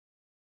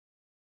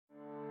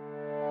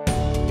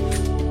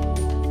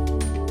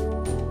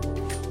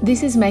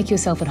This is Make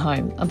Yourself at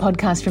Home, a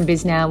podcast from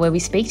BizNow where we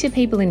speak to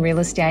people in real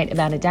estate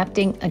about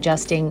adapting,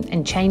 adjusting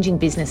and changing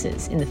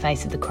businesses in the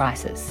face of the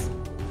crisis.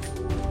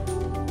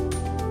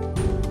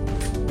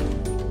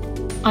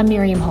 I'm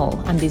Miriam Hall,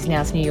 I'm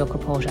BizNow's New York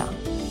reporter.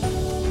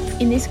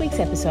 In this week's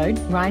episode,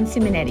 Ryan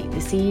Simonetti, the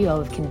CEO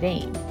of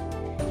Convene.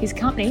 His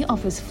company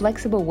offers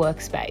flexible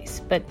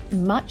workspace, but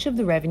much of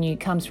the revenue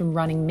comes from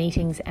running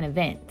meetings and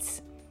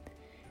events.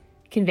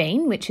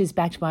 Convene, which is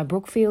backed by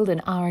Brookfield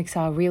and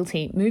RXR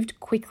Realty, moved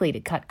quickly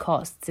to cut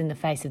costs in the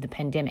face of the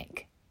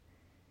pandemic.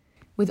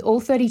 With all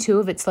 32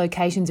 of its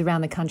locations around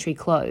the country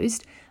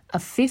closed, a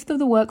fifth of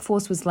the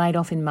workforce was laid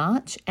off in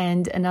March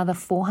and another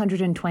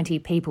 420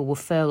 people were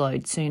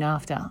furloughed soon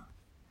after.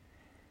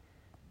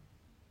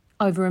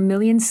 Over 1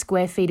 million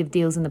square feet of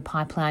deals in the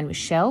pipeline was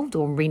shelved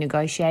or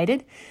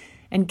renegotiated,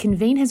 and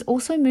Convene has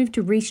also moved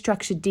to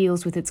restructure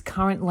deals with its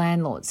current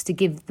landlords to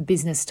give the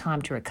business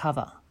time to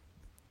recover.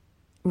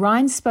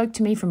 Ryan spoke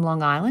to me from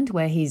Long Island,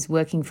 where he's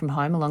working from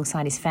home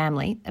alongside his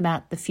family,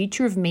 about the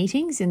future of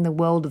meetings in the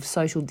world of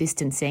social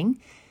distancing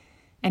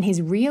and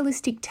his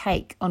realistic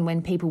take on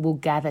when people will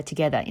gather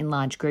together in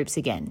large groups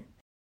again.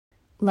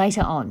 Later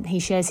on, he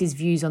shares his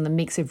views on the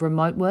mix of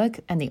remote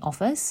work and the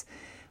office,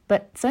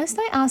 but first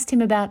I asked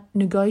him about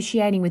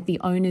negotiating with the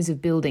owners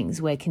of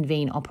buildings where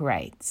Convene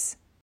operates.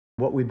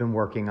 What we've been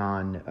working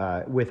on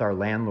with our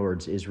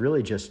landlords is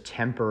really just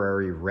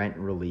temporary rent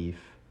relief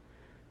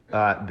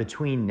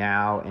between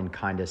now and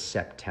kind of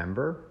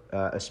September,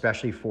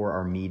 especially for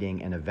our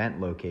meeting and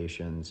event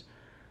locations.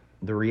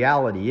 The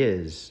reality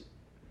is,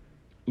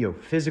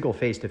 physical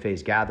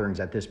face-to-face gatherings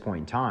at this point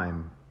in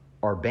time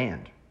are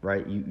banned,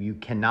 right? You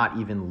cannot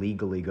even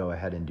legally go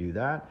ahead and do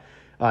that.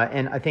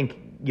 And I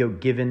think,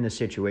 given the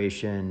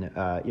situation,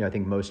 I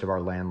think most of our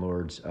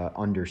landlords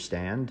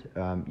understand,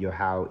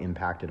 how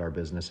impacted our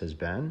business has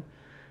been.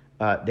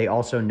 They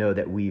also know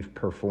that we've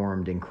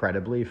performed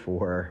incredibly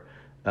for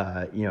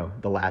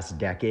the last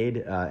decade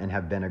and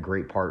have been a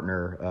great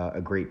partner,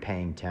 a great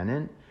paying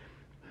tenant.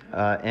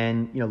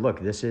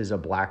 Look, this is a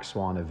black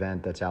swan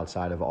event that's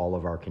outside of all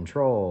of our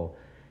control.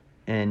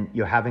 And,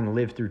 having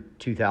lived through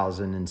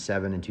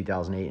 2007 and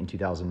 2008 and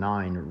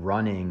 2009,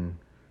 running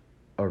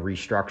a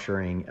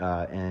restructuring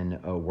and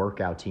a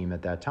workout team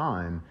at that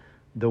time,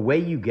 the way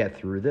you get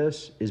through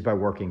this is by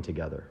working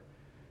together.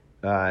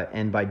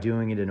 And by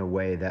doing it in a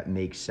way that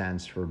makes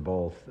sense for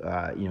both,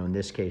 in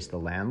this case, the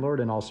landlord,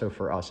 and also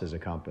for us as a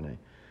company.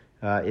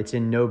 It's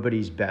in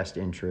nobody's best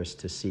interest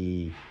to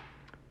see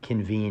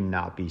Convene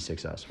not be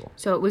successful.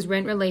 So it was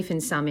rent relief in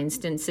some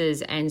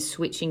instances and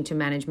switching to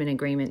management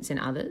agreements in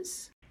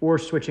others? Or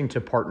switching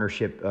to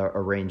partnership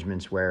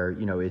arrangements where,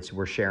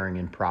 we're sharing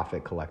in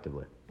profit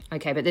collectively.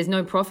 Okay, but there's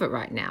no profit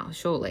right now,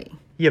 surely.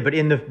 Yeah, but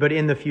in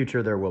the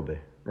future there will be,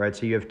 right?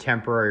 So you have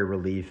temporary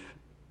relief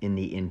in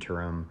the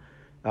interim.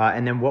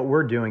 And then what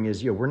we're doing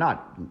is, we're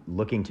not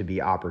looking to be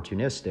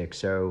opportunistic.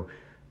 So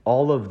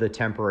all of the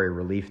temporary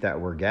relief that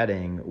we're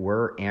getting,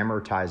 we're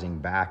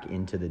amortizing back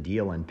into the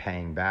deal and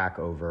paying back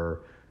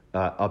over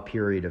a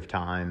period of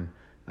time.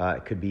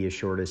 It could be as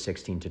short as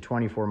 16 to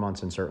 24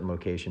 months in certain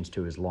locations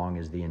to as long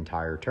as the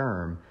entire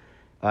term.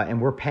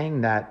 And we're paying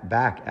that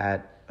back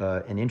at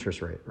an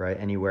interest rate, right?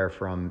 Anywhere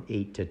from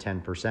 8 to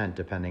 10%,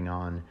 depending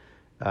on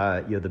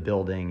the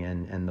building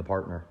and the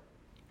partner.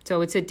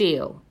 So it's a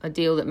deal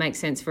that makes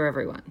sense for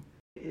everyone.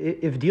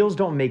 If deals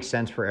don't make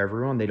sense for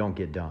everyone, they don't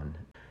get done.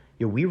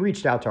 We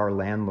reached out to our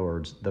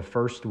landlords the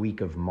first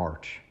week of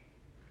March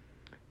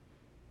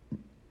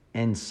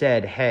and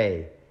said,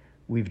 hey,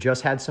 we've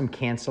just had some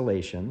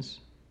cancellations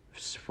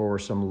for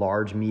some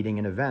large meeting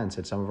and events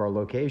at some of our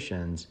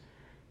locations.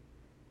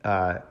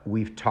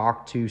 We've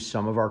talked to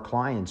some of our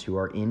clients who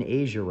are in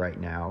Asia right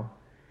now.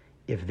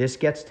 If this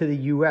gets to the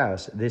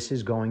US, this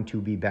is going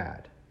to be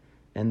bad.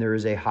 And there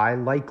is a high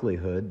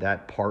likelihood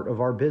that part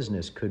of our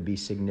business could be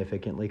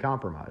significantly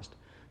compromised,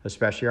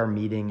 especially our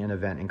meeting and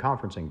event and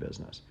conferencing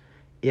business.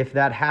 If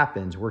that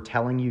happens, we're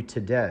telling you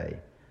today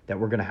that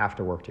we're going to have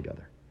to work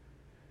together.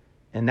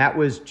 And that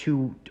was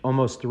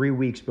almost 3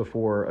 weeks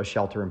before a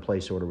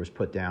shelter-in-place order was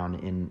put down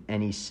in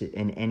any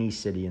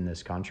city in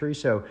this country.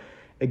 So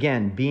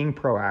again, being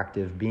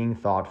proactive, being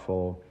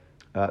thoughtful,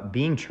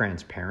 being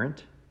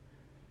transparent,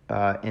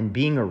 and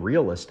being a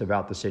realist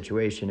about the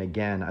situation,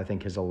 again, I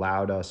think has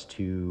allowed us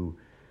to,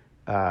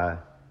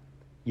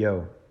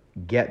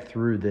 get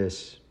through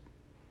this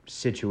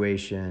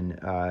situation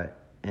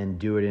and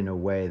do it in a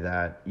way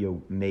that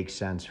makes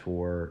sense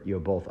for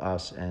both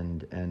us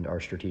and our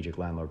strategic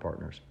landlord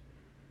partners.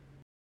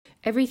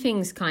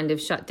 Everything's kind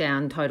of shut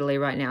down totally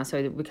right now,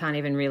 so that we can't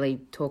even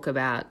really talk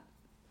about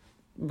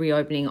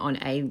reopening on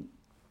a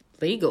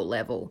legal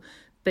level.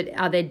 But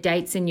are there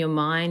dates in your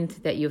mind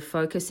that you're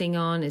focusing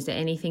on? Is there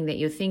anything that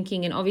you're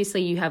thinking? And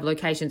obviously you have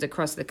locations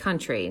across the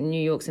country, and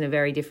New York's in a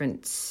very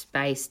different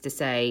space to,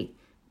 say,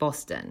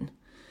 Boston.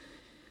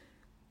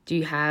 Do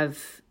you have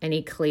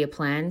any clear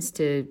plans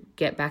to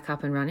get back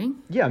up and running?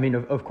 Yeah, I mean,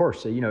 of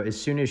course,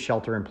 as soon as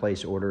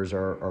shelter-in-place orders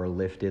are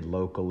lifted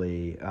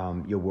locally,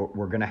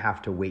 we're going to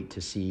have to wait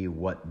to see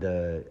what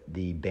the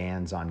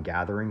bans on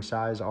gathering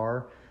size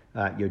are.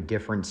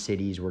 Different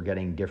cities, we're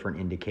getting different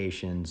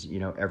indications.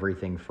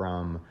 Everything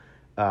from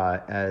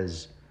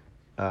as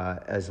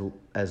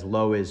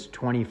low as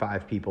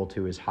 25 people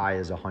to as high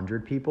as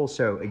 100 people.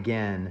 So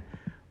again,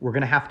 we're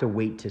going to have to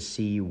wait to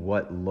see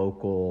what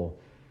local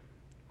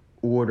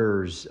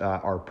orders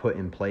are put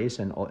in place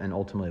and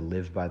ultimately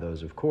live by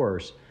those, of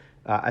course.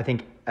 I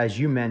think, as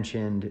you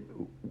mentioned,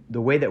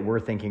 the way that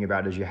we're thinking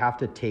about it is you have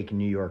to take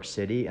New York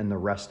City and the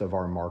rest of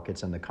our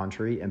markets in the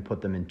country and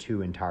put them in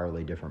two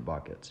entirely different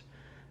buckets.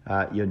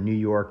 New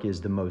York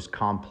is the most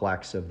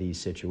complex of these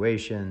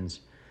situations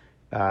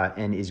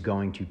and is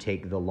going to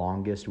take the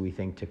longest, we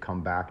think, to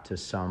come back to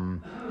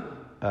some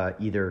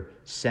either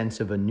sense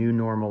of a new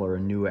normal or a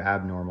new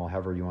abnormal,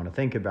 however you want to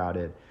think about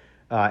it.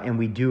 And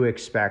we do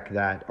expect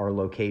that our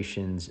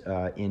locations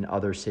in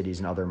other cities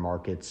and other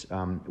markets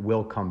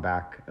will come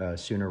back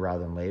sooner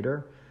rather than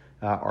later.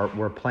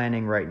 We're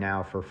planning right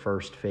now for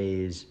first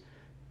phase,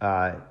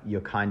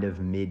 kind of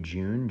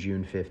mid-June.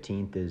 June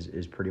 15th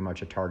is pretty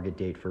much a target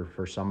date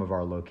for some of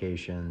our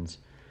locations.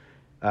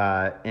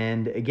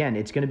 And again,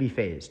 it's going to be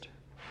phased.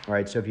 All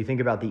right, so if you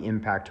think about the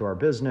impact to our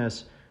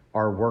business,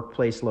 our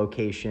workplace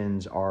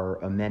locations, our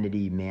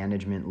amenity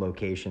management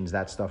locations,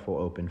 that stuff will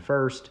open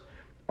first.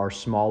 Our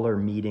smaller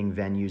meeting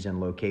venues and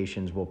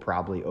locations will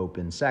probably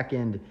open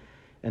second.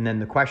 And then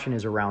the question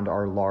is around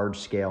our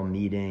large-scale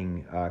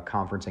meeting,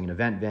 conferencing, and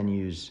event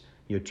venues,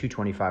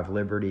 225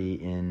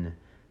 Liberty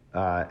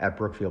at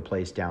Brookfield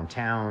Place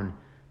downtown.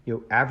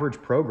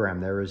 Average program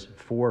there is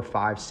 400,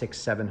 500, 600,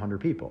 700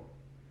 people.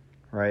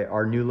 Right?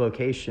 Our new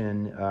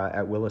location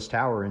at Willis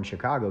Tower in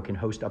Chicago can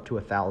host up to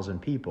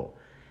 1,000 people.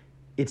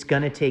 It's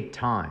going to take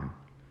time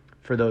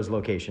for those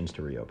locations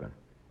to reopen.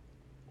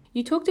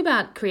 You talked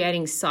about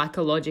creating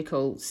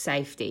psychological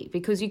safety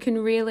because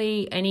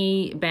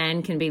any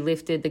ban can be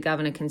lifted. The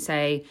governor can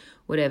say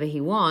whatever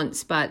he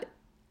wants, but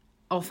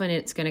often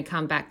it's going to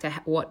come back to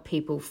what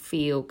people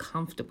feel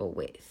comfortable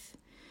with.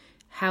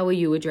 How are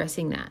you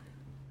addressing that?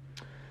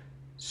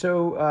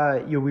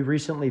 So, we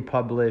recently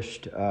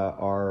published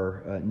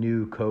our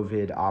new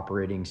COVID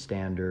operating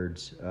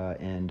standards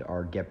and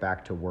our Get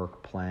Back to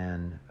Work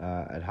plan.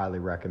 I'd highly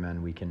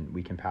recommend we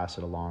can pass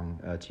it along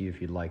to you if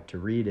you'd like to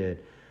read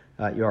it.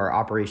 Our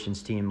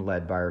operations team,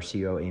 led by our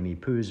CEO, Amy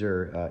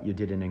Poozer, you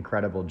did an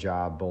incredible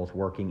job both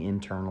working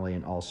internally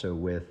and also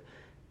with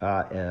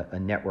a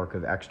network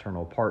of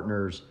external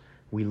partners.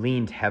 We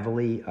leaned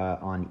heavily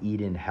on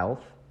Eden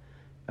Health,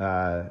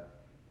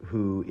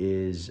 who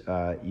is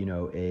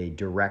a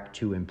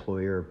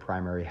direct-to-employer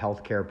primary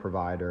healthcare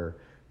provider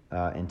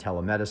and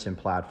telemedicine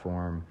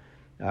platform.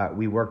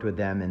 We worked with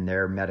them and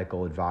their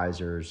medical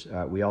advisors.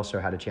 We also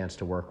had a chance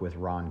to work with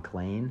Ron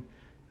Klain,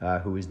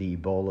 who is the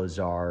Ebola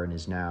czar and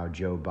is now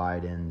Joe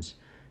Biden's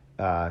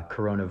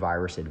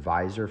coronavirus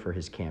advisor for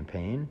his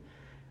campaign.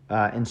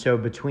 And so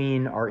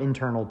between our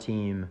internal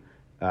team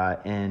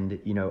and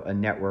a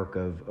network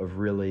of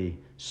really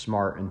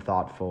smart and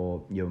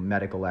thoughtful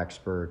medical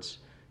experts,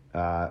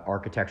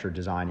 architecture,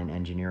 design, and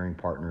engineering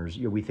partners,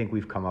 we think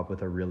we've come up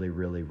with a really,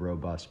 really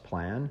robust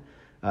plan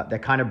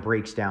that kind of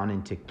breaks down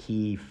into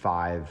key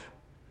 5,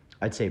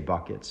 I'd say,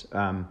 buckets.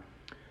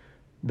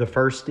 The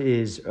first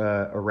is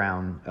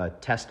around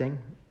testing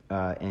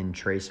and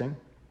tracing,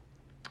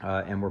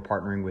 and we're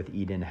partnering with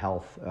Eden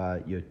Health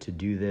to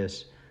do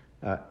this.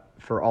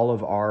 For all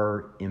of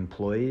our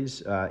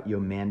employees,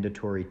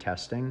 mandatory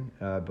testing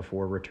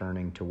before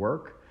returning to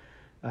work.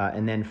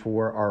 And then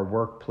for our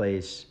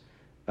workplace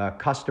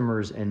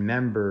customers and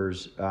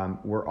members,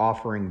 we're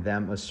offering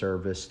them a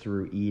service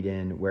through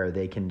Eden where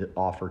they can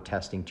offer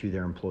testing to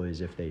their employees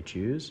if they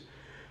choose.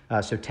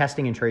 So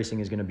testing and tracing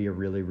is going to be a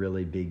really,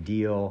 really big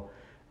deal.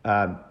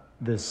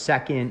 The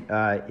second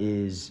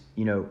is,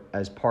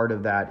 as part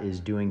of that is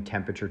doing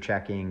temperature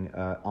checking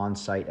on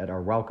site at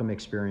our welcome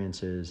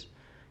experiences.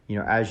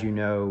 As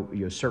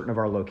certain of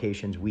our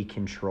locations, we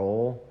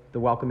control the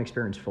welcome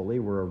experience fully.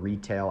 We're a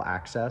retail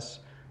access,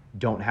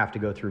 don't have to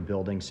go through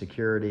building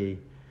security.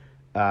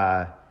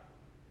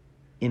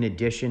 In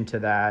addition to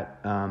that,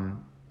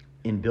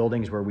 in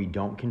buildings where we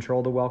don't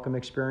control the welcome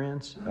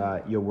experience,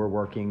 we're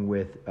working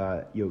with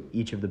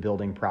each of the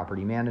building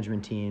property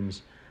management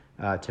teams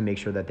to make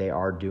sure that they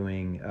are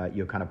doing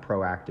kind of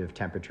proactive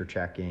temperature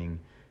checking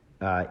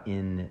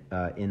in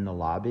the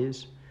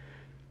lobbies.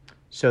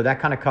 So that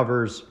kind of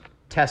covers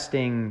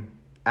testing,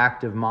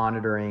 active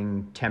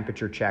monitoring,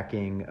 temperature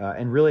checking,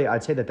 and really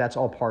I'd say that that's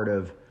all part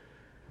of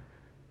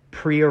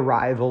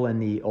pre-arrival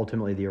and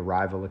ultimately the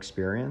arrival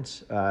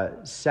experience.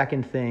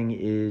 Second thing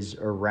is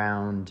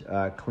around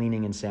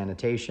cleaning and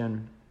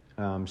sanitation.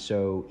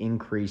 So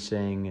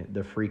increasing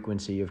the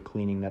frequency of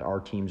cleaning that our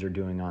teams are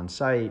doing on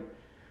site,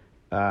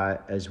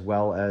 as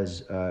well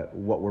as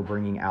what we're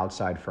bringing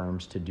outside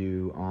firms to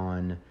do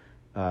on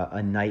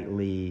a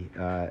nightly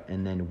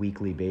and then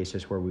weekly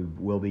basis where we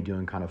will be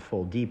doing kind of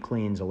full deep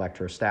cleans,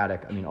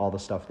 electrostatic, all the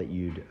stuff that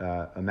you'd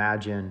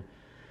imagine.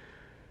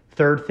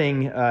 Third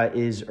thing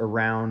is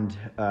around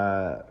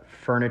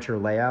furniture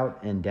layout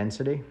and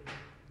density.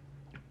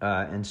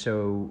 And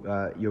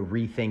so you're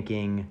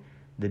rethinking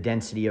the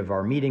density of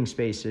our meeting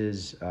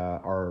spaces,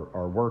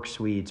 our work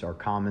suites, our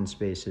common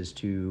spaces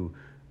to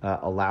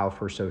allow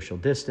for social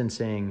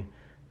distancing.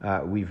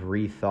 We've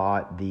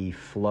rethought the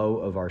flow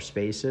of our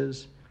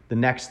spaces. The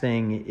next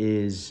thing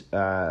is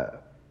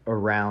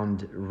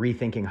around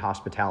rethinking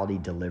hospitality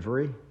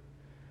delivery,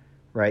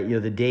 right?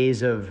 The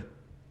days of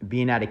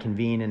being at a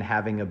convene and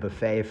having a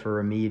buffet for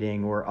a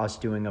meeting, or us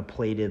doing a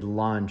plated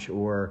lunch,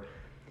 or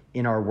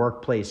in our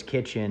workplace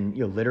kitchen,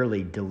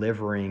 literally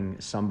delivering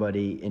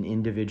somebody an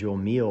individual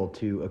meal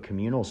to a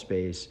communal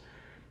space.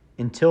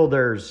 Until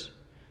there's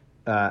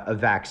a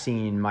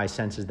vaccine, my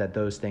sense is that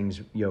those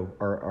things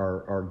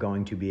are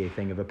going to be a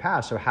thing of the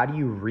past. So how do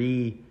you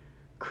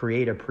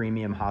recreate a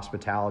premium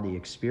hospitality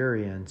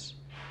experience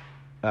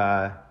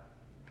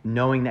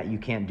knowing that you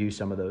can't do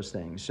some of those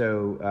things?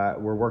 So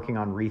we're working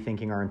on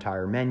rethinking our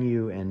entire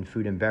menu and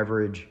food and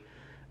beverage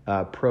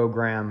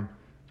program,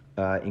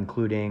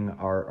 including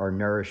our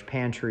Nourish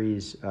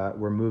pantries.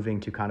 We're moving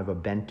to kind of a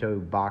bento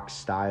box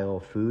style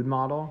food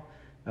model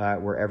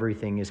where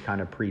everything is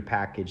kind of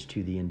prepackaged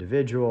to the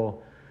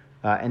individual.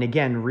 And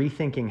again,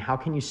 rethinking how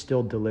can you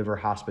still deliver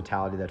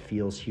hospitality that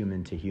feels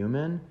human to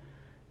human,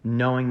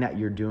 knowing that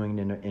you're doing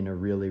it in a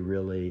really,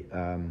 really,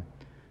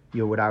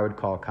 what I would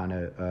call kind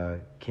of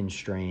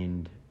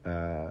constrained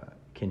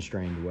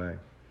way.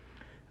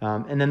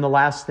 And then the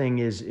last thing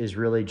is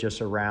really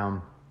just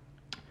around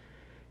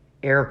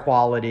air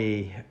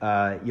quality,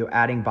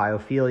 adding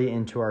biophilia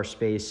into our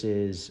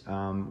spaces.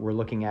 We're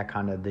looking at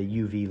kind of the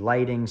UV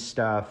lighting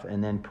stuff,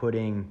 and then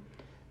putting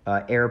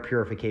air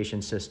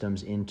purification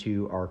systems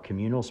into our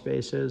communal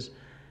spaces.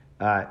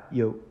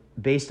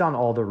 Based on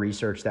all the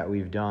research that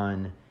we've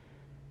done,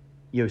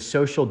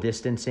 social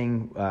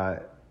distancing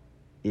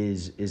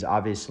is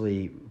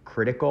obviously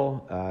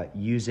critical.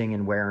 Using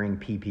and wearing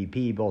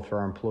PPP, both for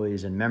our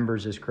employees and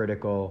members, is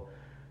critical.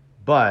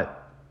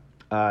 But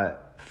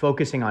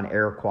focusing on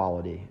air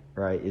quality,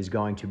 right, is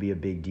going to be a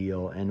big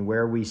deal. And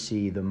where we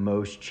see the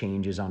most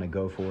changes on a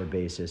go-forward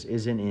basis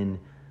isn't in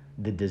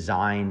the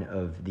design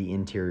of the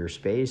interior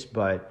space,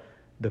 but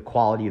the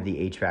quality of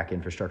the HVAC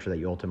infrastructure that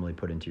you ultimately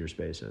put into your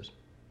spaces.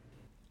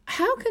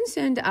 How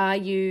concerned are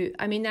you?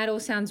 That all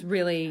sounds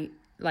really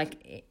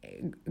like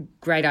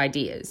great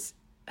ideas.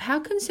 How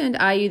concerned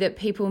are you that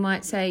people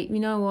might say, you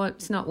know what,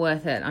 it's not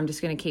worth it, I'm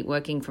just going to keep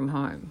working from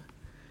home?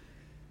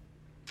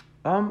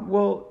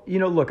 Well,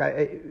 look,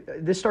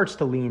 this starts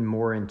to lean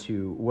more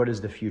into what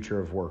does the future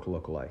of work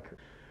look like?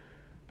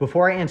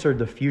 Before I answer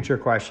the future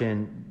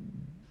question,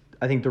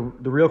 I think the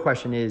real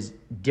question is,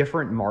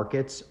 different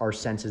markets are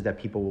senses that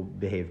people will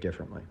behave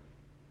differently,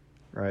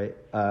 right?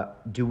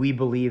 Do we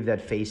believe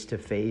that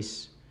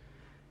face-to-face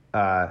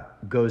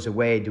goes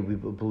away? Do we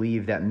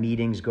believe that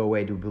meetings go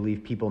away? Do we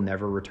believe people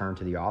never return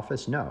to the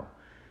office? No.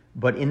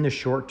 But in the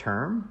short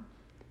term,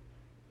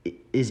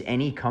 is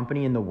any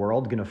company in the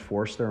world going to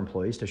force their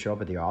employees to show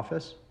up at the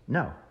office?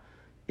 No.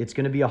 It's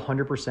going to be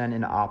 100%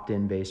 an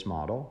opt-in based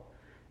model.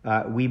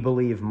 We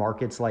believe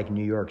markets like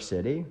New York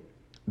City,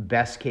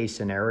 best case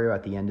scenario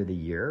at the end of the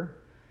year,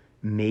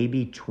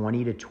 maybe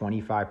 20 to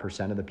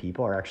 25% of the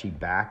people are actually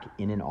back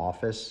in an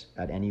office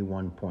at any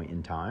one point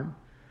in time.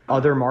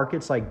 Other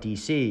markets like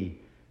DC,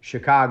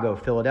 Chicago,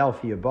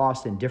 Philadelphia,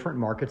 Boston, different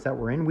markets that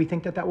we're in, we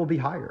think that will be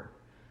higher,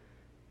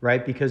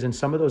 right? Because in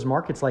some of those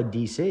markets like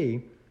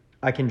DC,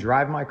 I can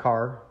drive my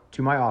car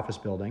to my office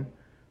building,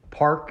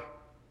 park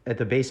at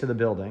the base of the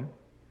building.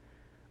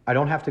 I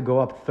don't have to go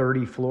up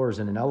 30 floors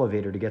in an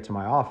elevator to get to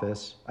my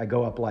office. I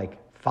go up like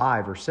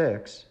 5 or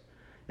 6.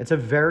 It's a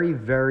very,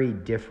 very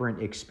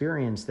different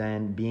experience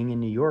than being in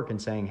New York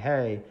and saying,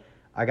 hey,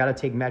 I got to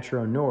take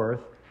Metro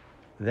North,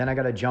 then I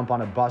got to jump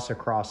on a bus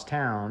across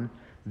town,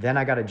 then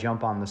I got to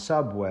jump on the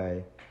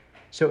subway.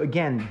 So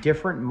again,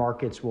 different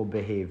markets will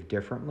behave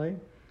differently.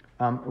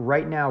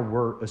 Right now,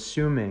 we're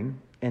assuming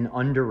and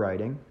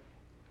underwriting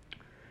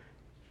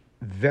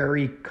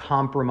very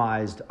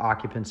compromised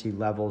occupancy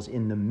levels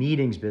in the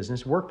meetings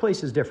business.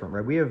 Workplace is different,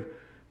 right? We have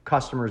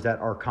customers that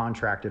are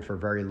contracted for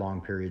very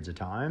long periods of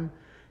time.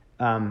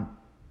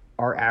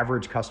 Our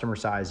average customer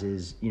size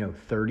is,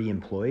 30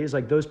 employees.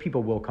 Like, those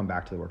people will come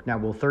back to the work. Now,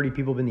 will 30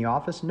 people be in the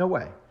office? No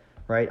way,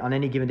 right? On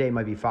any given day, it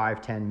might be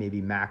 5, 10, maybe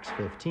max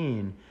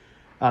 15.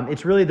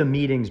 It's really the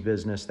meetings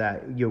business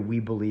that we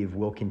believe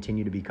will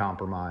continue to be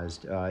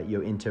compromised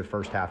into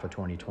first half of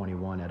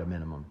 2021 at a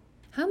minimum.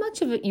 How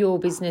much of your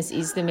business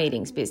is the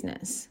meetings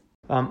business?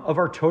 Of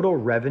our total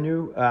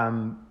revenue,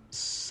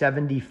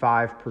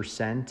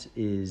 75%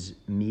 is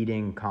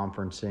meeting,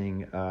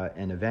 conferencing,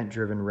 and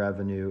event-driven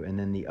revenue, and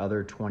then the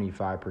other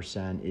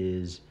 25%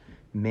 is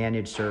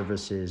managed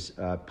services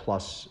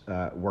plus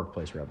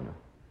workplace revenue.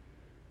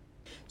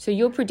 So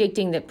you're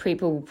predicting that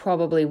people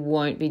probably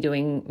won't be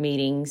doing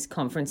meetings,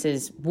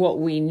 conferences, what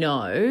we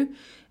know,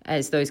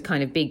 as those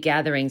kind of big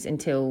gatherings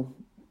until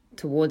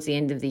towards the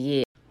end of the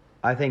year?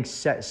 I think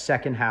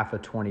second half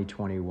of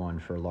 2021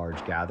 for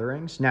large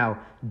gatherings. Now,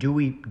 do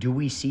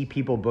we see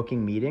people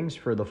booking meetings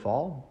for the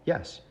fall?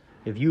 Yes.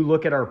 If you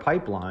look at our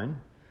pipeline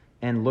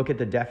and look at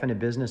the definite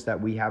business that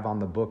we have on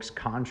the books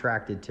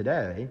contracted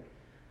today,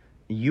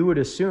 you would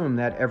assume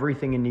that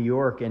everything in New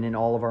York and in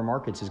all of our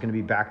markets is going to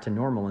be back to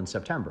normal in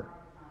September.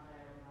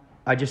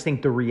 I just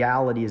think the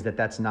reality is that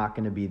that's not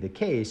going to be the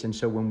case. And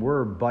so when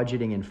we're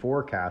budgeting and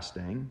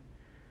forecasting,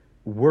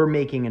 we're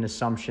making an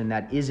assumption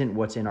that isn't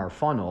what's in our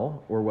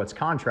funnel or what's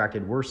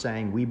contracted. We're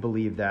saying we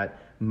believe that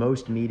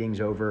most meetings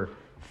over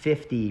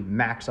 50,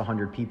 max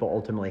 100 people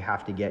ultimately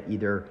have to get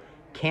either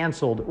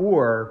canceled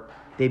or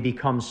they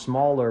become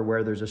smaller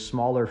where there's a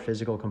smaller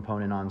physical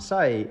component on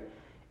site,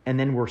 and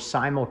then we're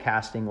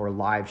simulcasting or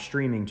live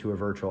streaming to a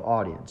virtual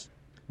audience.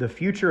 The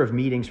future of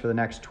meetings for the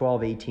next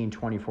 12, 18,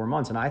 24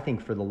 months, and I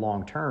think for the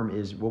long term,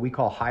 is what we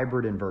call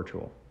hybrid and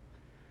virtual,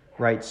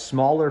 right?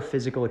 Smaller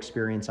physical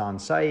experience on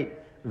site,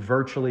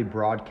 virtually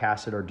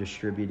broadcasted or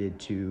distributed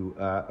to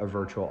a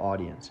virtual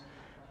audience.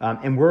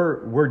 And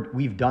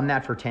we've done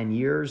that for 10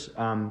 years.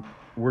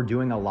 We're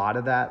doing a lot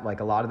of that, like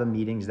a lot of the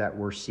meetings that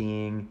we're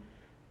seeing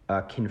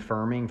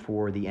confirming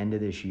for the end of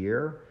this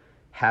year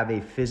have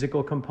a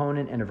physical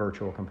component and a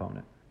virtual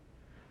component,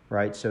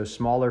 right? So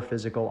smaller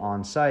physical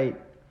on site,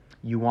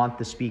 you want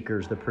the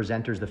speakers, the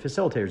presenters, the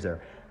facilitators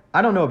there.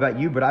 I don't know about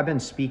you, but I've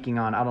been speaking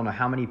on I don't know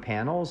how many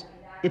panels.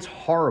 It's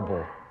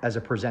horrible as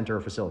a presenter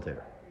or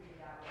facilitator.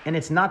 And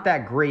it's not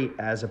that great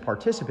as a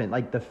participant.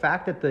 Like the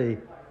fact that the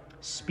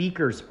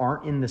speakers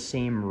aren't in the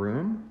same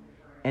room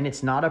and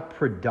it's not a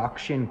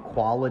production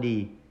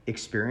quality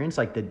experience,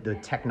 like the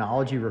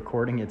technology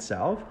recording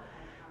itself.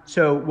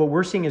 So what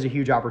we're seeing as a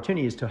huge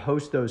opportunity is to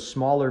host those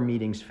smaller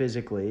meetings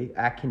physically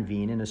at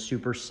Convene in a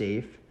super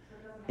safe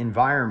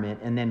environment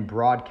and then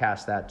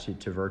broadcast that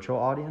to virtual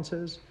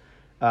audiences.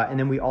 And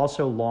then we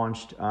also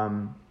launched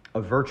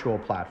a virtual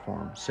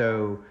platform.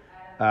 So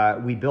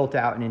we built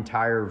out an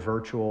entire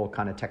virtual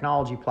kind of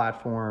technology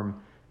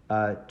platform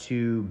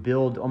to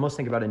build, almost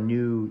think about a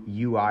new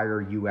UI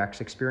or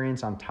UX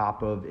experience on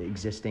top of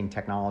existing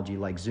technology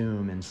like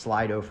Zoom and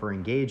Slido for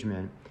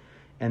engagement.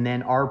 And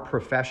then our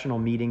professional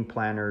meeting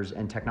planners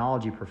and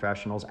technology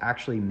professionals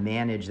actually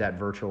manage that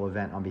virtual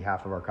event on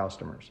behalf of our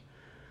customers.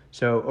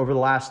 So over the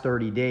last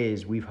 30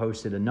 days, we've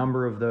hosted a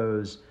number of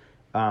those.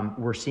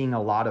 We're seeing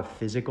a lot of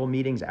physical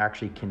meetings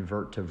actually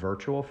convert to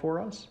virtual for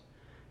us.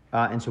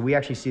 And so we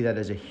actually see that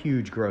as a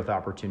huge growth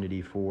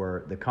opportunity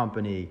for the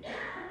company,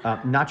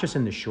 not just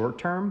in the short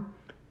term,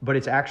 but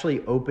it's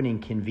actually opening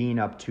Convene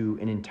up to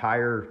an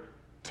entire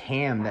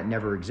TAM that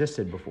never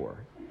existed before.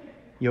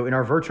 You know, in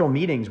our virtual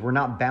meetings, we're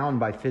not bound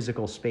by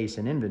physical space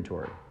and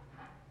inventory,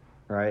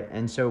 right?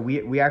 And so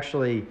we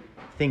actually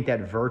think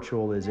that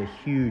virtual is a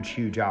huge,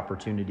 huge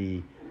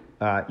opportunity,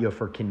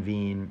 for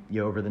Convene,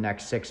 over the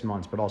next 6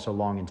 months, but also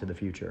long into the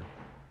future.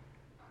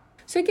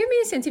 So give me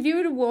a sense, if you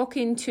were to walk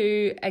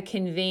into a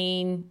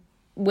Convene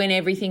when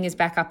everything is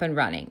back up and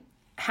running,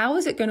 how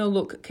is it going to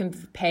look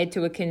compared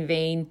to a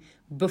Convene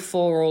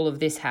before all of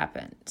this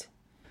happened?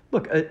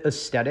 Look,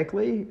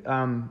 aesthetically,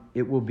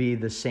 it will be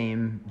the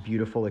same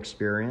beautiful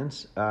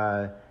experience.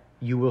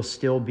 You will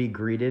still be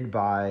greeted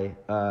by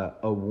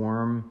a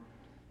warm,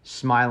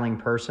 smiling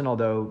person,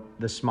 although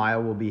the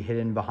smile will be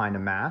hidden behind a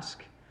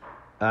mask.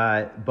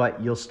 But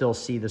you'll still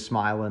see the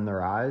smile in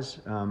their eyes,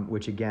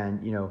 which again,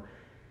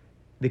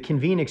 the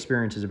Convene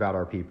experience is about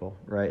our people,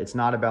 right? It's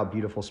not about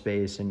beautiful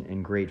space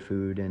and great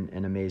food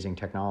and amazing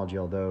technology,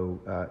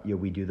 although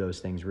we do those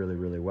things really,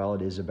 really well.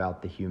 It is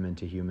about the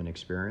human-to-human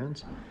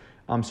experience.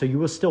 So you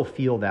will still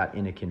feel that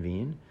in a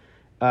Convene.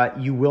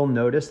 You will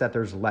notice that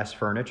there's less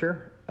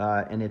furniture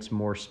and it's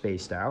more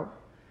spaced out.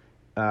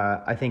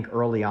 I think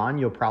early on,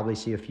 you'll probably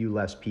see a few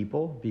less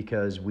people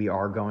because we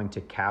are going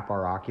to cap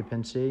our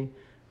occupancy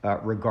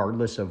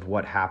regardless of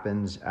what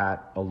happens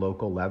at a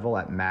local level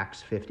at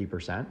max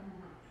 50%.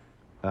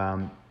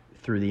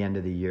 Through the end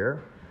of the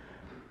year.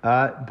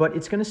 But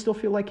it's going to still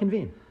feel like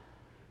Convene.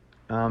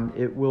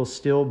 It will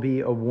still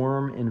be a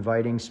warm,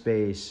 inviting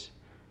space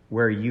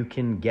where you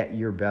can get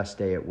your best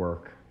day at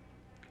work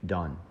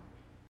done.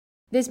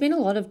 There's been a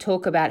lot of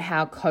talk about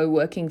how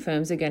co-working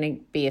firms are going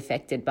to be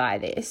affected by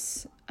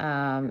this.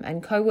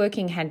 And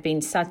co-working had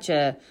been such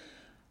a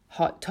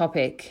hot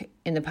topic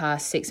in the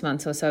past 6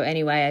 months or so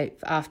anyway,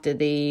 after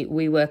the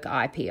WeWork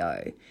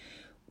IPO.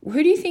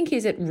 Who do you think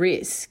is at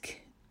risk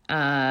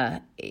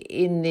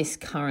in this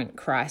current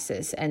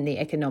crisis and the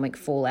economic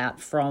fallout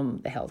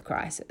from the health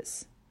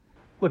crisis?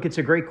 Look, it's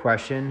a great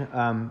question.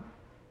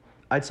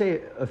 I'd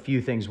say a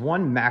few things.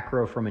 One,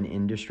 macro from an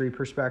industry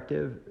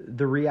perspective.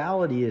 The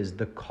reality is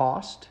the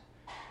cost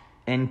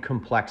and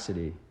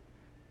complexity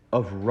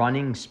of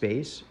running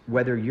space,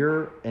 whether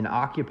you're an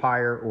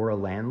occupier or a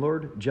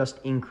landlord, just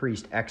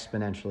increased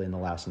exponentially in the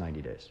last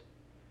 90 days.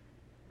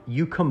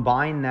 You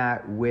combine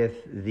that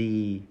with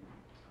the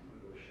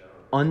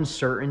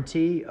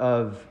uncertainty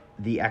of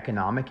the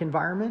economic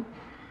environment,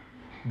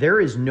 there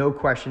is no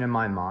question in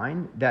my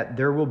mind that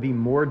there will be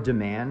more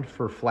demand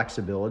for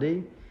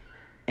flexibility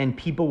and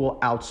people will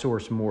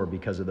outsource more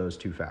because of those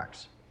two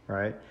facts,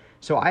 right?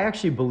 So I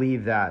actually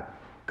believe that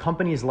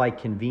companies like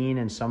Convene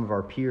and some of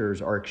our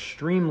peers are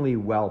extremely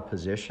well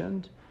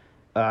positioned,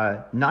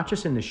 not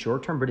just in the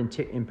short term, but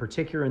in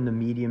particular in the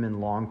medium and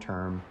long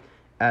term,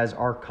 as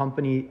our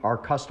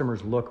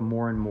customers look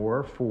more and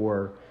more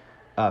for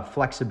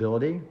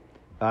flexibility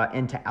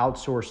and to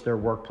outsource their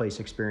workplace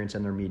experience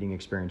and their meeting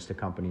experience to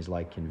companies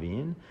like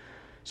Convene.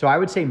 So I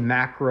would say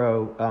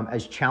macro,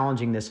 as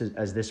challenging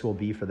as this will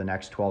be for the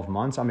next 12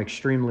 months, I'm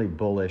extremely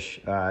bullish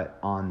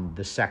on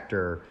the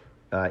sector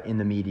in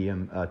the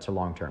medium to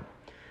long term.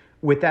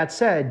 With that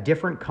said,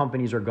 different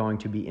companies are going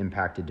to be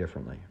impacted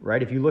differently,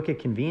 right? If you look at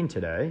Convene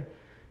today,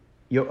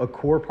 a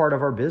core part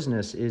of our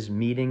business is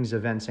meetings,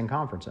 events, and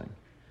conferencing,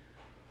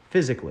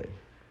 physically,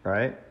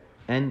 right?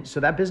 And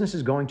so that business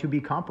is going to be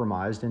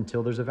compromised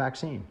until there's a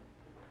vaccine,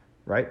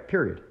 right?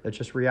 Period. That's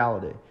just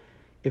reality.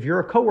 If you're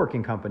a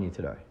co-working company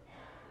today,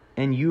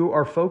 and you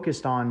are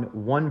focused on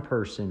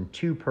 1-person,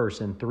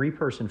 2-person,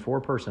 3-person,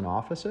 4-person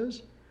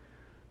offices,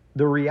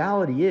 the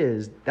reality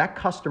is that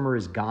customer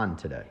is gone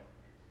today.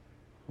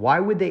 Why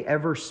would they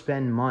ever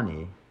spend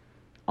money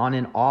on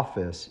an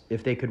office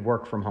if they could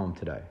work from home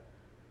today?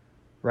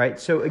 Right?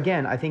 So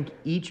again, I think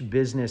each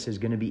business is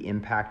going to be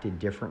impacted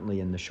differently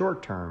in the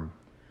short term.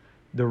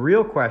 The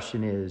real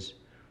question is,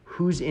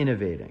 who's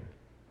innovating?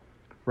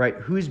 Right?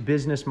 Whose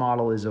business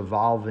model is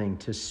evolving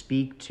to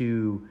speak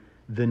to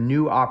the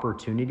new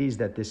opportunities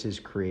that this is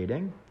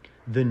creating,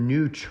 the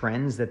new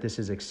trends that this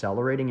is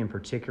accelerating, in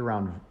particular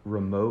around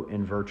remote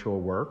and virtual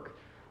work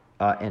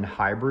and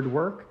hybrid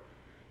work.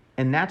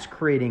 And that's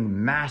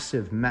creating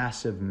massive,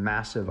 massive,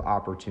 massive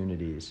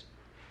opportunities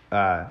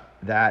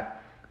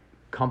that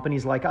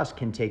companies like us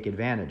can take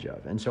advantage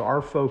of. And so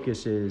our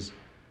focus is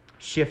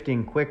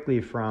shifting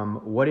quickly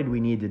from what did we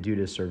need to do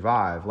to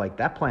survive? Like,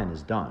 that plan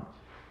is done.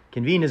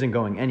 Convene isn't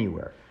going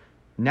anywhere.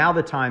 Now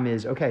the time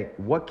is, okay,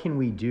 what can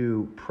we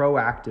do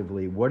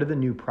proactively? What are the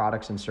new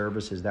products and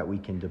services that we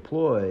can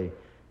deploy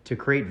to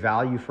create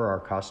value for our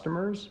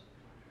customers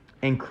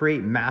and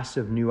create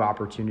massive new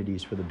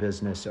opportunities for the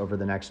business over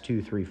the next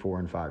 2, 3, 4,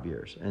 and 5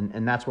 years?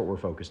 And that's what we're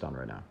focused on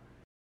right now.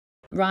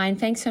 Ryan,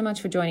 thanks so much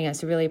for joining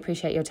us. I really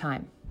appreciate your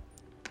time.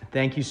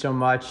 Thank you so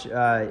much.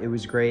 It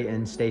was great,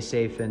 and stay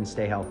safe and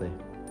stay healthy.